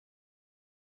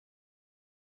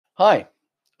Hi,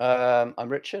 I'm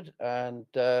Richard, and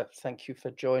thank you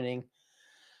for joining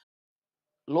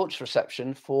launch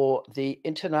reception for the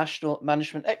International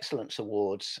Management Excellence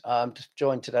Awards. I'm just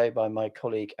joined today by my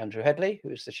colleague Andrew Hedley,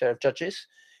 who is the chair of judges.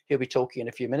 He'll be talking in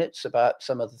a few minutes about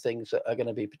some of the things that are going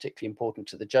to be particularly important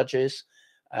to the judges,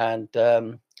 and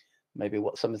maybe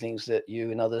what some of the things that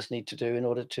you and others need to do in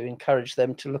order to encourage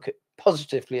them to look at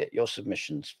positively at your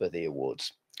submissions for the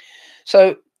awards.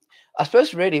 So I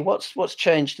suppose really what's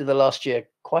changed in the last year?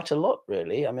 Quite a lot,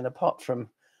 really. I mean, apart from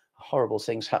horrible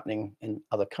things happening in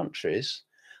other countries,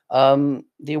 the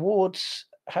awards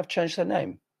have changed their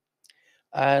name,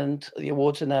 and the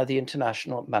awards are now the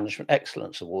International Management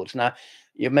Excellence Awards. Now,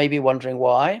 you may be wondering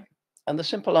why, and the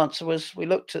simple answer was we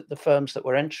looked at the firms that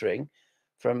were entering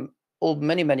from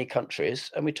many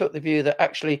countries, and we took the view that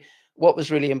actually what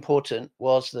was really important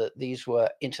was that these were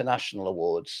international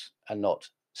awards and not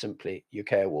simply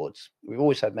UK awards. We've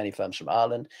always had many firms from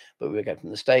Ireland, but we were getting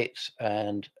from the States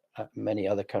and many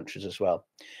other countries as well.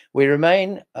 We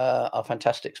remain our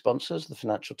fantastic sponsors, the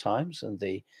Financial Times and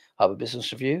the Harvard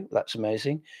Business Review. That's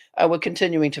amazing. And we're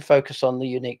continuing to focus on the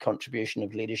unique contribution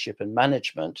of leadership and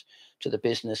management to the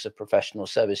business of professional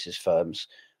services firms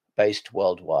based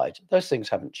worldwide. Those things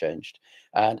haven't changed.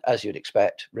 And as you'd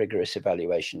expect, rigorous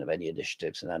evaluation of any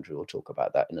initiatives. And Andrew will talk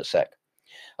about that in a sec.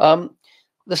 Um,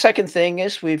 the second thing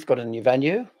is we've got a new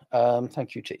venue.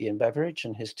 Thank you to Ian Beveridge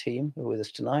and his team who are with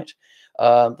us tonight.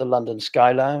 The London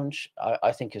Skylounge,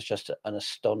 I think, is just an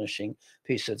astonishing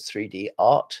piece of 3D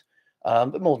art.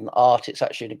 But more than art, it's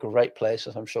actually a great place,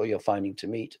 as I'm sure you're finding, to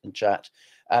meet and chat.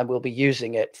 And we'll be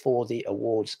using it for the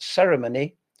awards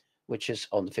ceremony, which is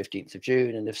on the 15th of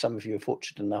June. And if some of you are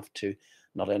fortunate enough to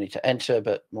not only to enter,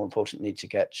 but more importantly, to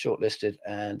get shortlisted,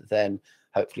 and then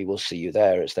hopefully we'll see you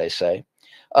there, as they say.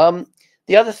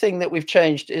 The other thing that we've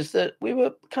changed is that we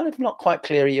were kind of not quite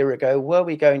clear a year ago. Were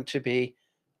we going to be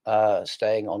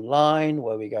staying online?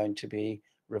 Were we going to be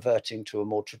reverting to a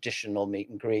more traditional meet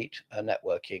and greet,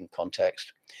 networking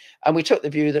context? And we took the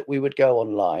view that we would go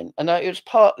online. And it was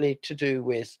partly to do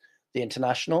with the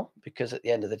international, because at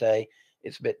the end of the day,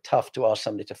 it's a bit tough to ask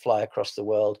somebody to fly across the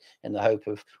world in the hope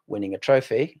of winning a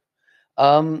trophy.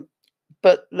 Um,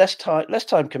 but less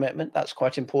time commitment. That's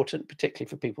quite important, particularly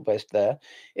for people based there.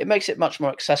 It makes it much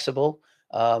more accessible,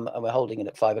 and we're holding it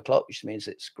at 5 o'clock, which means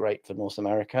it's great for North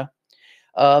America.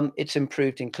 It's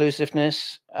improved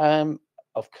inclusiveness. Of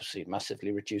course, it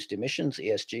massively reduced emissions.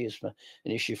 ESG is an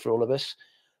issue for all of us.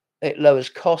 It lowers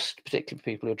cost, particularly for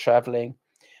people who are traveling.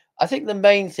 I think the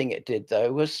main thing it did,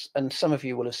 though, was, and some of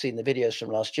you will have seen the videos from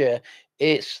last year,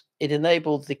 it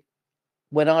enabled the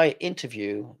when I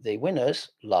interview the winners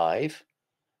live,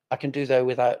 I can do that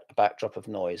without a backdrop of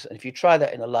noise. And if you try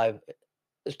that in a live,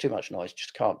 there's too much noise,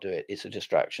 just can't do it. It's a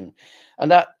distraction.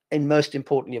 And that, and most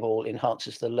importantly of all,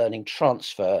 enhances the learning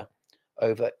transfer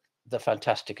over the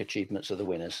fantastic achievements of the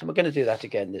winners. And we're going to do that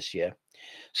again this year.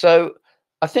 So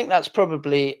I think that's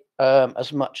probably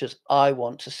as much as I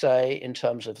want to say in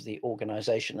terms of the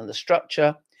organization and the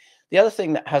structure. The other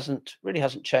thing that hasn't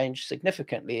changed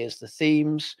significantly is the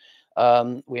themes.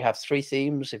 We have three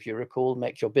themes, if you recall: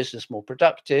 make your business more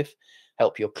productive,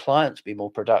 help your clients be more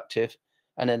productive,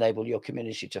 and enable your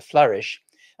community to flourish.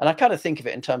 And I kind of think of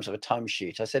it in terms of a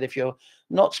timesheet. I said, if you're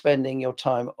not spending your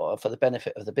time for the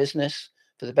benefit of the business,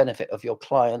 for the benefit of your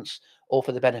clients, or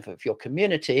for the benefit of your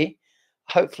community,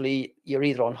 hopefully you're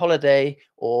either on holiday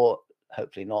or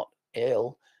hopefully not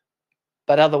ill.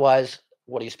 But otherwise,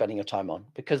 what are you spending your time on?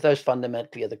 Because those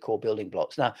fundamentally are the core building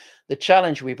blocks. Now, the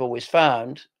challenge we've always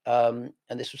found, and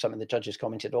this was something the judges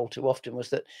commented all too often, was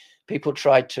that people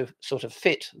tried to sort of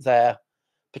fit their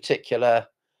particular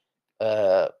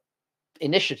uh,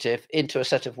 initiative into a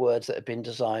set of words that have been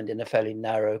designed in a fairly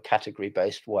narrow category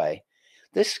based way.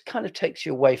 This kind of takes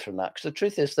you away from that, because the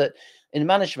truth is that in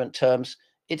management terms,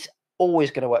 it's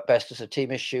always going to work best as a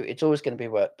team issue. It's always going to be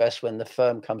work best when the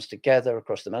firm comes together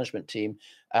across the management team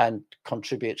and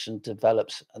contributes and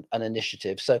develops an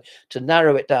initiative. So to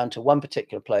narrow it down to one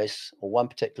particular place or one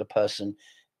particular person,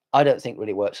 I don't think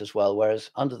really works as well.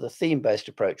 Whereas under the theme-based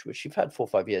approach, which you've had 4 or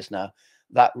 5 years now,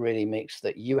 that really makes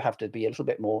that you have to be a little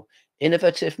bit more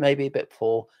innovative, maybe a bit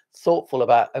more thoughtful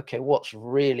about, okay, what's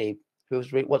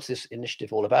this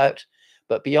initiative all about?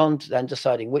 But beyond then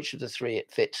deciding which of the three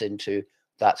it fits into,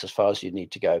 that's as far as you need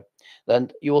to go.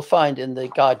 Then you will find in the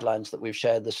guidelines that we've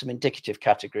shared, there's some indicative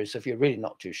categories. So if you're really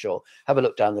not too sure, have a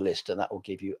look down the list and that will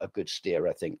give you a good steer,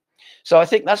 I think. So I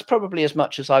think that's probably as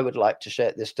much as I would like to share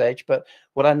at this stage. But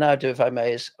what I now do, if I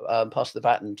may, is pass the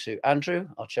baton to Andrew,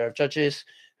 our chair of judges,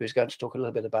 who's going to talk a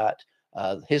little bit about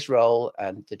his role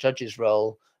and the judge's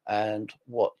role and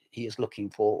what he is looking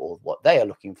for, or what they are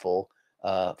looking for,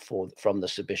 from the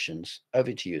submissions.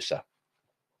 Over to you, sir.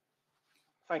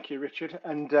 Thank you, Richard,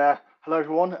 and hello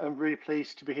everyone. I'm really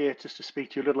pleased to be here just to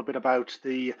speak to you a little bit about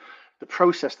the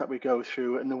process that we go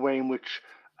through and the way in which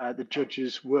the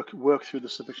judges work through the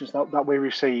submissions that we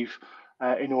receive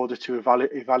in order to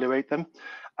evaluate them.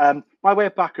 By way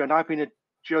of background, I've been a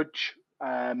judge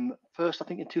first, I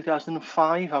think, in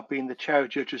 2005. I've been the chair of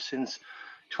judges since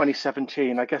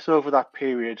 2017. I guess over that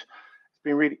period, it's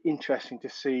been really interesting to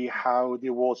see how the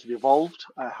awards have evolved,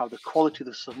 how the quality of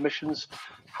the submissions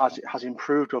has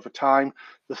improved over time,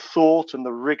 the thought and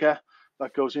the rigor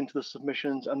that goes into the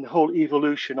submissions, and the whole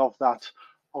evolution of that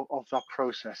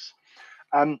process.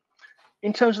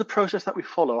 In terms of the process that we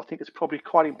follow, I think it's probably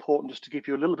quite important just to give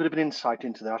you a little bit of an insight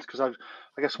into that, because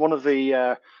I guess one of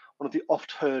the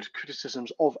oft heard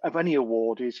criticisms of any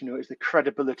award is the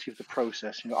credibility of the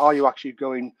process. Are you actually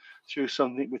going through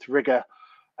something with rigor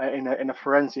in a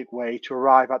forensic way to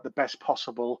arrive at the best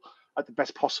possible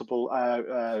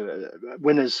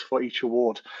winners for each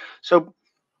award? So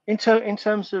in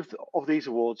terms of these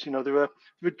awards, there are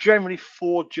generally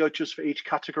 4 judges for each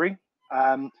category.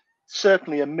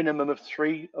 Certainly a minimum of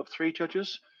three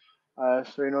judges. So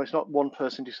it's not one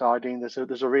person deciding.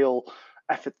 There's a real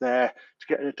effort there to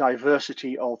get a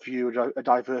diversity of view, a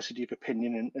diversity of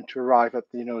opinion, and to arrive at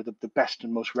the best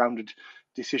and most rounded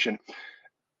decision.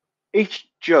 Each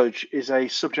judge is a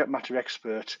subject matter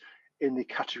expert in the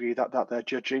category that they're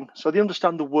judging, so they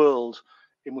understand the world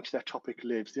in which their topic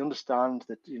lives. They understand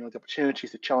that the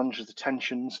opportunities, the challenges, the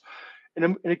tensions,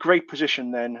 in a great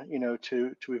position then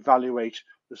to evaluate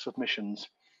the submissions.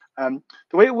 The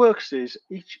way it works is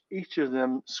each of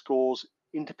them scores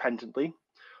independently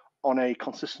on a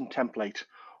consistent template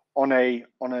on a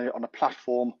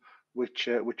platform which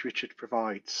Richard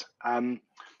provides.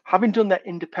 Having done their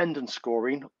independent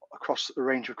scoring across a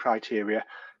range of criteria,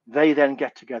 they then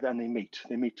get together and they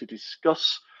meet to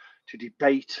discuss, to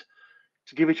debate,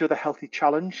 to give each other a healthy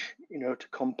challenge, to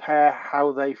compare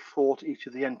how they thought each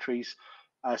of the entries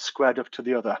squared up to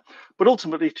the other, but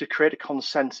ultimately to create a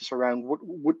consensus around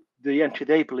what the entry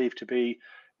they believe to be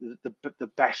the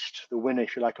best, the winner,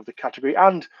 if you like, of the category,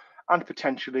 and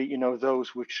potentially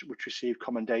those which receive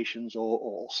commendations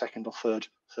or second or third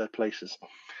places.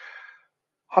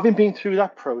 Having been through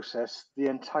that process, the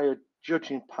entire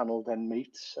judging panel then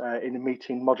meets in a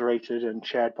meeting moderated and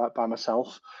chaired by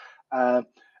myself, and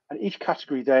each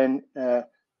category then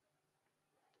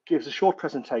gives a short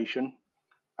presentation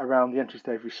around the entries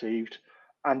they've received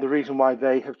and the reason why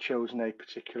they have chosen a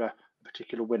particular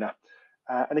winner.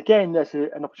 And again, there's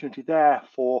an opportunity there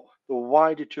for the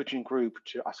wider judging group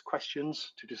to ask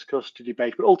questions, to discuss, to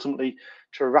debate, but ultimately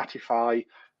to ratify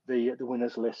the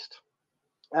winners list.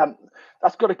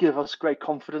 That's got to give us great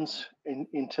confidence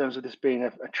in terms of this being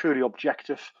a truly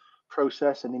objective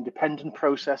process, an independent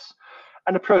process,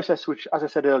 and a process which, as I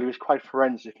said earlier, is quite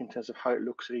forensic in terms of how it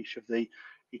looks at each of the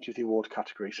award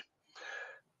categories.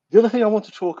 The other thing I want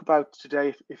to talk about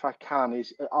today, if I can,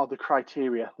 are the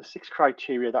criteria, the 6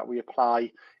 criteria that we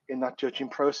apply in that judging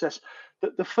process.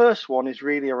 The first one is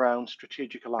really around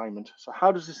strategic alignment. So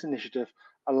how does this initiative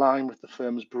align with the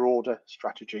firm's broader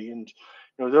strategy? And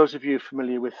those of you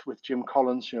familiar with Jim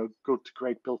Collins, good to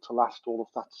great, built to last, all of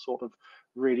that sort of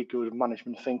really good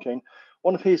management thinking.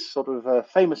 One of his sort of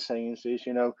famous sayings is,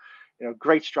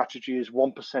 great strategy is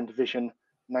 1% vision,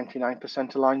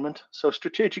 99% alignment. So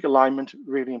strategic alignment,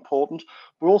 really important.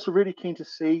 We're also really keen to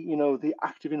see, the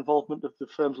active involvement of the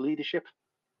firm's leadership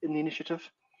in the initiative.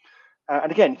 And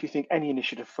again, if you think any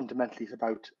initiative fundamentally is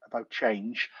about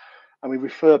change, and we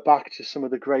refer back to some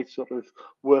of the great sort of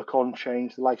work on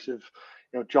change, the likes of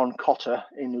John Cotter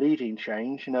in Leading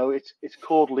Change, it's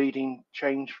called Leading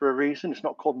Change for a reason. It's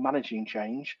not called Managing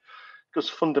Change, because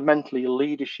fundamentally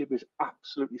leadership is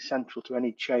absolutely central to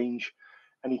any change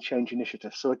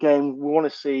initiative. So again, we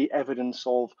want to see evidence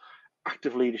of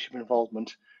active leadership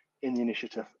involvement in the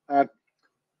initiative.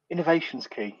 Innovation's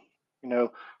key.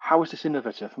 How is this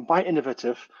innovative? And by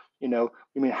innovative, we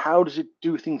mean how does it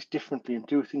do things differently and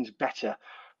do things better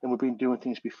than we've been doing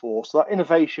things before? So that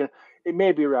innovation, it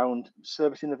may be around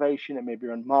service innovation, it may be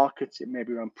around markets, it may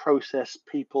be around process,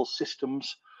 people,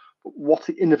 systems. But what's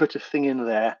the innovative thing in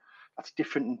there that's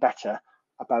different and better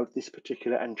about this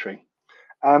particular entry?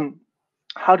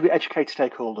 How do we educate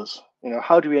stakeholders?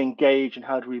 How do we engage and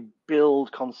how do we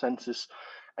build consensus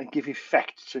and give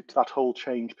effect to that whole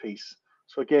change piece?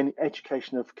 So again,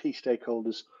 education of key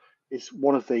stakeholders is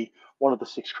one of the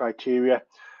 6 criteria.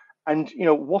 And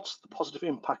what's the positive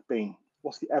impact been?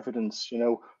 What's the evidence?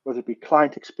 Whether it be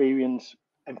client experience,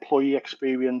 employee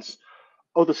experience,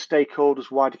 other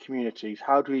stakeholders, wider communities.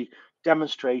 How do we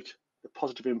demonstrate the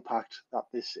positive impact that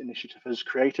this initiative has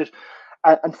created.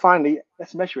 And finally,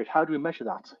 let's measure it. How do we measure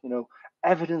that?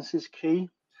 Evidence is key.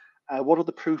 What are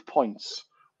the proof points?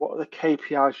 What are the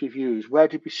KPIs we've used? Where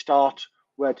did we start?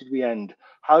 Where did we end?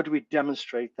 How do we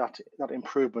demonstrate that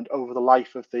improvement over the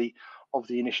life of the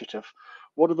initiative?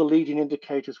 What are the leading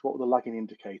indicators? What are the lagging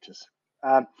indicators?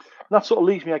 And that sort of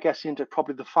leads me, I guess, into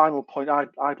probably the final point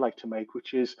I'd like to make,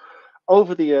 which is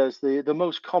over the years, the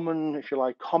most common, if you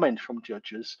like, comment from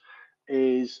judges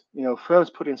is, firms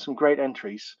put in some great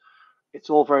entries. It's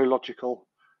all very logical.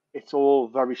 It's all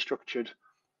very structured,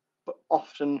 but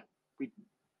often we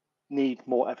need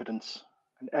more evidence,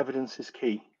 and evidence is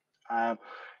key. Um,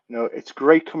 it's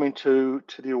great coming to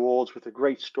the awards with a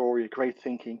great story, a great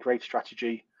thinking, great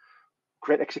strategy,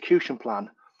 great execution plan,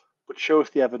 but show us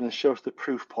the evidence, show us the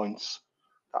proof points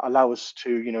that allow us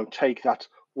to, take that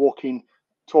talking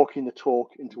the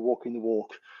talk into walking the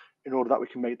walk, in order that we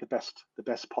can make the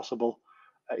best possible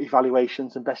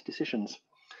evaluations and best decisions.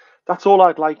 That's all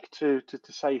I'd like to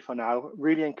say for now.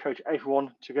 Really encourage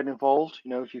everyone to get involved.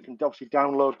 You can obviously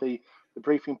download the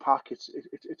briefing pack.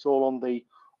 It's all on the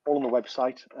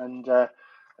website, and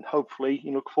hopefully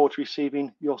you look forward to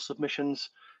receiving your submissions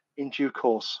in due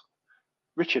course.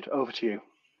 Richard, over to you.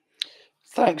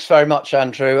 Thanks very much,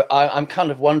 Andrew. I'm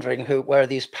kind of wondering where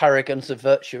these paragons of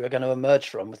virtue are going to emerge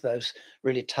from with those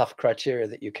really tough criteria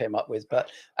that you came up with.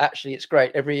 But actually, it's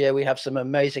great. Every year we have some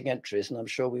amazing entries, and I'm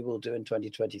sure we will do in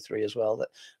 2023 as well, that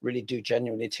really do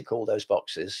genuinely tick all those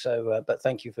boxes. So, but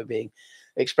thank you for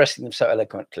expressing them so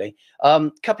eloquently.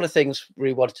 Couple of things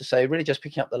really wanted to say, really just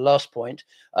picking up the last point,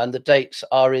 and the dates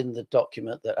are in the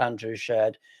document that Andrew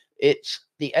shared. It's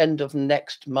the end of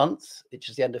next month, which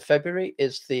is the end of February,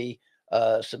 is the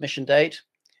submission date,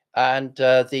 and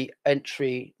the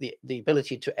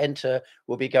ability to enter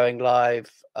will be going live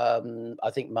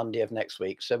I think Monday of next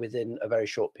week, so within a very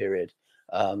short period.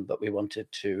 But we wanted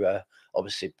to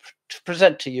obviously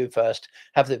present to you first,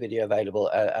 have the video available,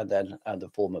 and the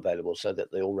form available, so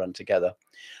that they all run together.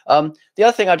 The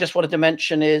other thing I just wanted to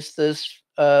mention is there's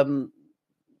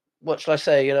what shall I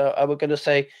say? I was going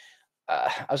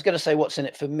to say what's in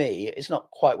it for me. It's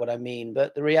not quite what I mean,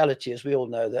 but the reality is we all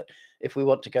know that if we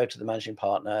want to go to the managing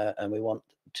partner and we want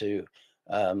to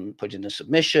put in a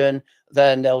submission,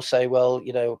 then they'll say, well,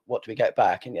 what do we get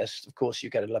back? And yes, of course,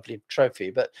 you get a lovely trophy,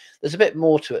 but there's a bit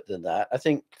more to it than that. I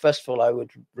think, first of all, I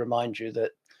would remind you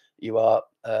that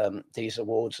these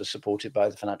awards are supported by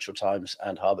the Financial Times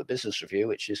and Harvard Business Review,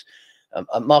 which is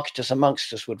marketers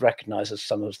amongst us would recognize as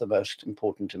some of the most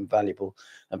important and valuable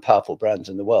and powerful brands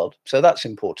in the world. So that's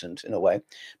important in a way.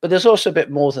 But there's also a bit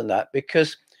more than that,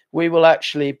 because we will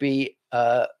actually be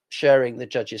sharing the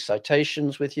judges'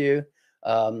 citations with you.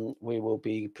 We will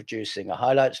be producing a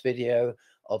highlights video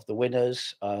of the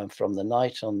winners from the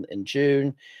night in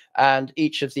June, and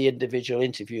each of the individual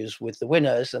interviews with the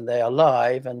winners, and they are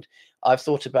live, and I've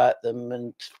thought about them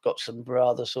and got some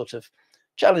rather sort of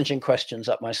challenging questions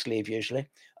up my sleeve usually.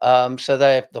 So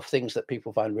they're the things that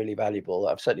people find really valuable.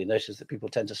 I've certainly noticed that people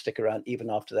tend to stick around even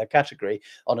after their category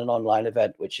on an online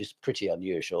event, which is pretty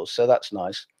unusual. So that's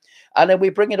nice. And then we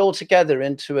bring it all together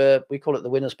into we call it the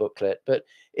winner's booklet, but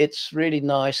it's really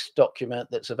nice document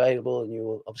that's available, and you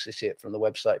will obviously see it from the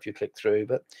website if you click through.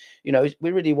 But,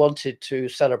 we really wanted to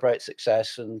celebrate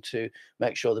success and to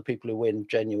make sure the people who win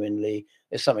genuinely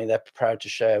is something they're proud to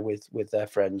share with their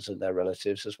friends and their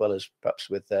relatives, as well as perhaps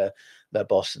with their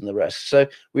boss and the rest. So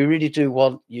we really do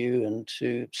want you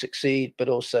to succeed, but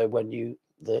also when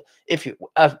the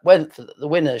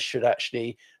winners should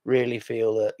actually really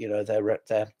feel that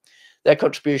their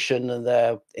contribution and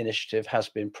their initiative has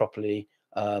been properly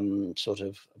sort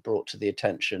of brought to the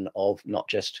attention of not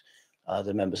just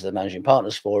the members of the Managing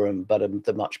Partners Forum, but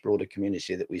the much broader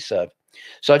community that we serve.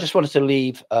 So I just wanted to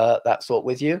leave that thought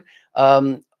with you.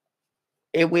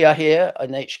 We are here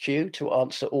in HQ to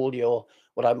answer all your,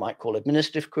 what I might call,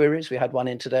 administrative queries. We had one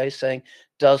in today saying,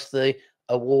 does the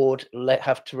award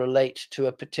have to relate to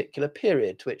a particular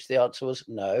period? To which the answer was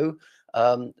no.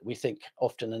 We think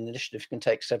often an initiative can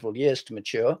take several years to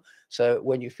mature. So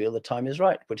when you feel the time is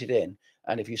right, put it in.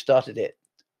 And if you started it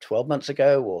 12 months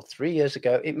ago or 3 years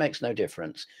ago, it makes no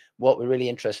difference. What we're really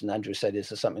interested in, Andrew said, is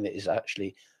something that is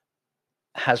actually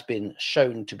has been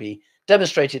shown to be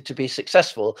demonstrated to be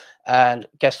successful. And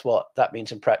guess what? That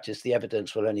means in practice, the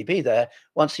evidence will only be there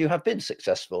once you have been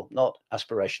successful, not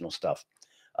aspirational stuff.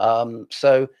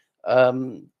 So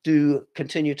do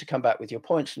continue to come back with your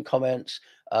points and comments.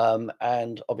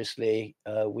 And obviously,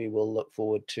 we will look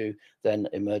forward to then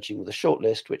emerging with a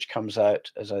shortlist, which comes out,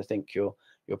 as I think you're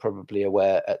probably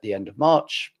aware, at the end of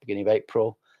March, beginning of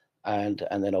April, and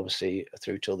then obviously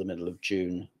through till the middle of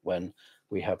June, when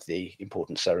we have the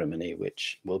important ceremony,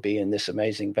 which will be in this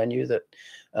amazing venue that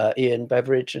Ian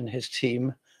Beveridge and his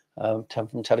team from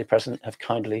Telepresent have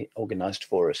kindly organised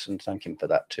for us, and thank him for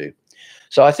that too.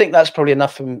 So I think that's probably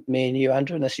enough from me and you,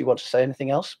 Andrew, unless you want to say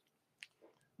anything else.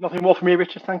 Nothing more from me,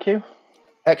 Richard. Thank you.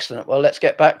 Excellent. Well, let's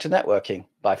get back to networking.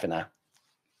 Bye for now.